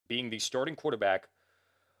being the starting quarterback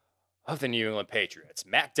of the New England Patriots.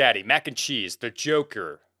 Mac Daddy, Mac and Cheese, the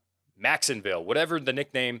Joker, Maxonville, whatever the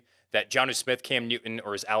nickname that Jonnu Smith, Cam Newton,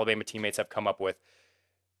 or his Alabama teammates have come up with.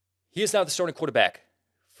 He is now the starting quarterback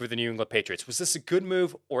for the New England Patriots. Was this a good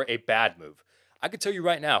move or a bad move? I can tell you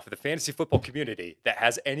right now, for the fantasy football community that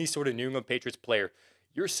has any sort of New England Patriots player,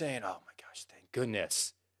 you're saying, oh my gosh, thank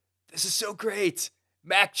goodness. This is so great.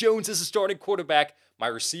 Mac Jones is a starting quarterback. My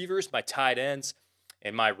receivers, my tight ends,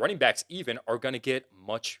 and my running backs even are going to get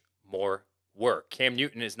much more work. Cam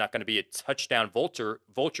Newton is not going to be a touchdown vulture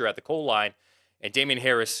at the goal line. And Damian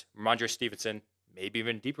Harris, Ramondre Stevenson, maybe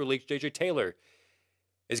even deeper leagues, J.J. Taylor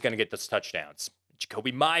is going to get those touchdowns.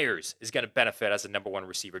 Jacoby Myers is going to benefit as a number one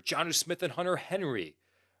receiver. Jonnu Smith and Hunter Henry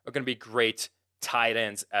are going to be great tight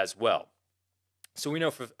ends as well. So we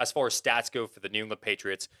know as far as stats go for the New England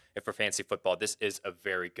Patriots and for fantasy football, this is a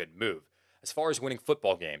very good move. As far as winning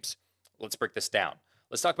football games, let's break this down.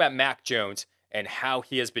 Let's talk about Mac Jones and how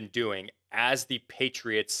he has been doing as the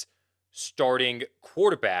Patriots starting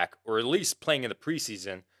quarterback, or at least playing in the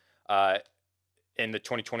preseason, in the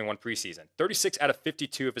 2021 preseason. 36 out of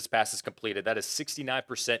 52 of his passes completed. That is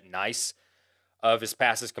 69% nice of his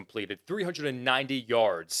passes completed. 390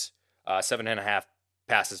 yards, 7.5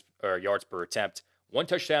 passes or yards per attempt. 1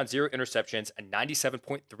 touchdown, 0 interceptions, a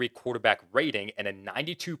 97.3 quarterback rating, and a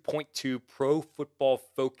 92.2 Pro Football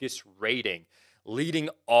Focus rating, leading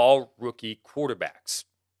all rookie quarterbacks.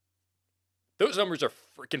 Those numbers are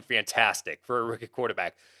freaking fantastic for a rookie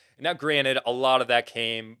quarterback. Now, granted, a lot of that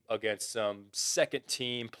came against some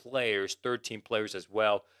second-team players, third-team players as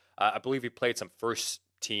well. I believe he played some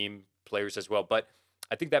first-team players as well. But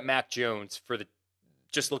I think that Mac Jones,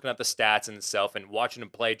 just looking at the stats in itself and watching him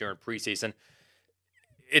play during preseason,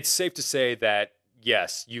 it's safe to say that,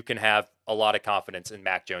 yes, you can have a lot of confidence in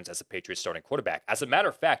Mac Jones as a Patriots starting quarterback. As a matter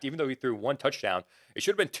of fact, even though he threw 1 touchdown, it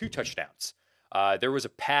should have been 2 touchdowns. There was a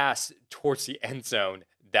pass towards the end zone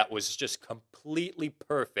that was just completely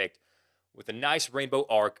perfect with a nice rainbow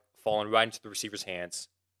arc falling right into the receiver's hands.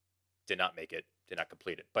 Did not make it, did not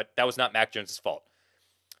complete it. But that was not Mac Jones' fault.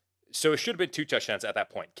 So it should have been 2 touchdowns at that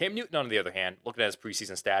point. Cam Newton, on the other hand, looking at his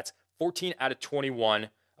preseason stats, 14 out of 21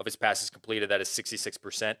 of his passes completed. That is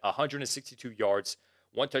 66%, 162 yards,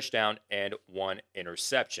 1 touchdown, and 1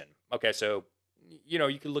 interception. Okay, so, you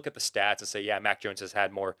can look at the stats and say, yeah, Mac Jones has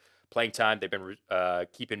had more playing time. They've been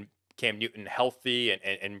keeping Cam Newton healthy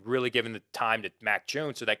and really giving the time to Mac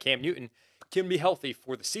Jones so that Cam Newton can be healthy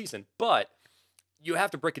for the season. But you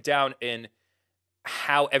have to break it down in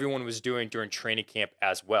how everyone was doing during training camp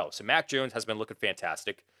as well. So Mac Jones has been looking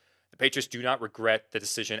fantastic. The Patriots do not regret the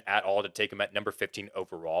decision at all to take him at number 15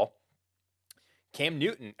 overall. Cam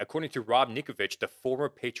Newton, according to Rob Ninkovich, the former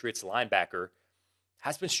Patriots linebacker,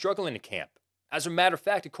 has been struggling in camp. As a matter of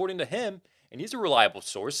fact, according to him, and he's a reliable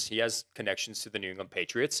source, he has connections to the New England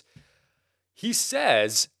Patriots, he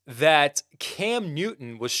says that Cam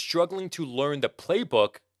Newton was struggling to learn the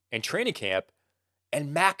playbook in training camp,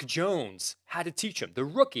 and Mac Jones had to teach him. The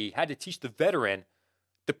rookie had to teach the veteran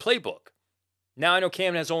the playbook. Now, I know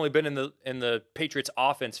Cam has only been in the Patriots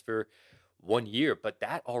offense for 1 year, but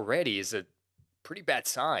that already is a pretty bad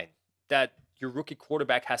sign that your rookie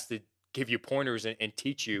quarterback has to give you pointers and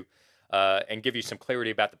teach you and give you some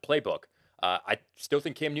clarity about the playbook. I still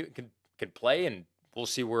think Cam Newton can play, and we'll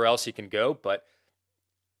see where else he can go. But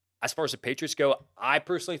as far as the Patriots go, I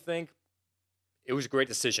personally think it was a great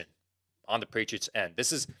decision on the Patriots' end.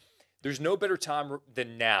 There's no better time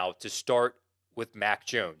than now to start with Mac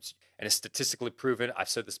Jones. And it's statistically proven, I've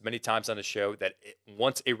said this many times on the show, that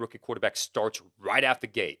once a rookie quarterback starts right out the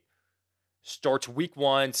gate, starts week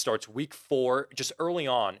 1, starts week 4, just early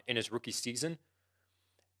on in his rookie season,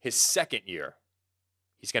 his second year,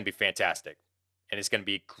 he's going to be fantastic. And it's going to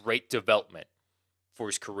be great development for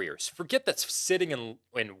his career. So forget that sitting and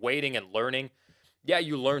waiting and learning. Yeah,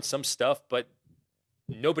 you learn some stuff, but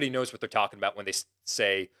nobody knows what they're talking about when they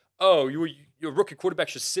say, oh, your rookie quarterback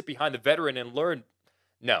should sit behind the veteran and learn.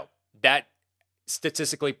 No, that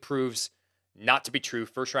statistically proves not to be true.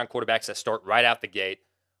 First-round quarterbacks that start right out the gate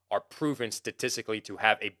are proven statistically to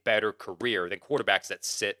have a better career than quarterbacks that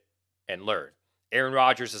sit and learn. Aaron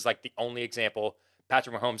Rodgers is like the only example.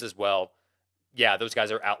 Patrick Mahomes as well. Yeah, those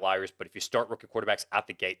guys are outliers, but if you start rookie quarterbacks out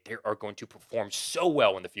the gate, they are going to perform so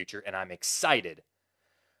well in the future, and I'm excited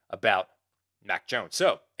about Mac Jones.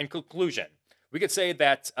 So, in conclusion, we could say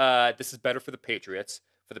that this is better for the Patriots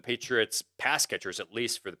pass catchers, at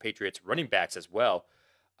least for the Patriots running backs as well.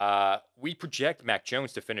 We project Mac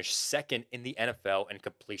Jones to finish second in the NFL in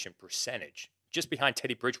completion percentage, just behind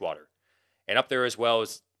Teddy Bridgewater, and up there as well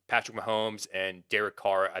as Patrick Mahomes and Derek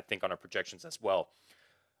Carr, I think, on our projections as well.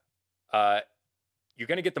 you're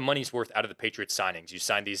going to get the money's worth out of the Patriots signings. You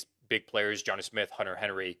signed these big players, Jonnu Smith, Hunter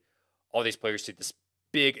Henry, all these players to this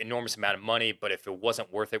big, enormous amount of money. But if it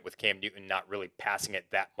wasn't worth it with Cam Newton not really passing it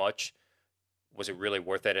that much, was it really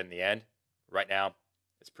worth it in the end? Right now,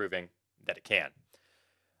 it's proving that it can.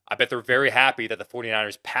 I bet they're very happy that the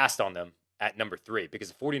 49ers passed on them at number 3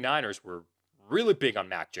 because the 49ers were really big on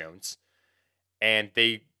Mac Jones. And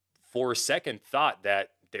they, for a second, thought that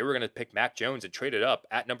they were going to pick Mac Jones and trade it up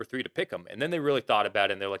at number 3 to pick him. And then they really thought about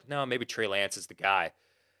it, and they're like, no, maybe Trey Lance is the guy.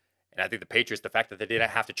 And I think the Patriots, the fact that they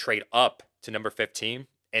didn't have to trade up to number 15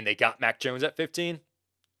 and they got Mac Jones at 15,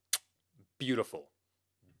 beautiful.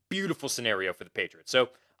 Beautiful scenario for the Patriots. So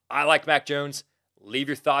I like Mac Jones. Leave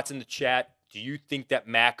your thoughts in the chat. Do you think that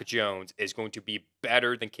Mac Jones is going to be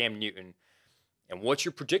better than Cam Newton? And what's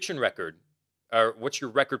your prediction record? Or what's your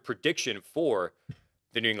record prediction for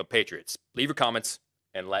the New England Patriots? Leave your comments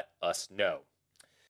and let us know.